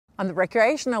On the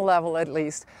recreational level, at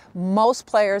least, most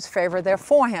players favor their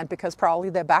forehand because probably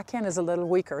their backhand is a little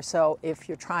weaker. So if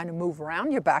you're trying to move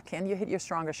around your backhand, you hit your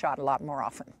stronger shot a lot more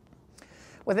often.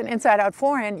 With an inside-out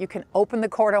forehand, you can open the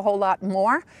court a whole lot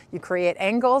more, you create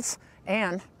angles,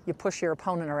 and you push your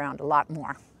opponent around a lot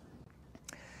more.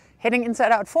 Hitting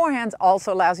inside-out forehands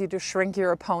also allows you to shrink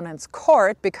your opponent's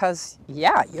court because,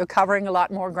 yeah, you're covering a lot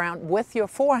more ground with your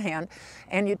forehand,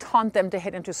 and you taunt them to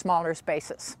hit into smaller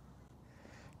spaces.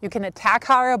 You can attack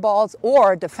higher balls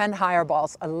or defend higher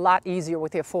balls a lot easier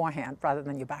with your forehand rather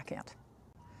than your backhand.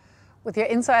 With your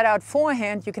inside-out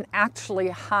forehand, you can actually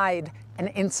hide an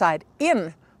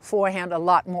inside-in forehand a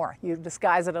lot more. You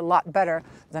disguise it a lot better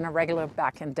than a regular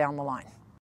backhand down the line.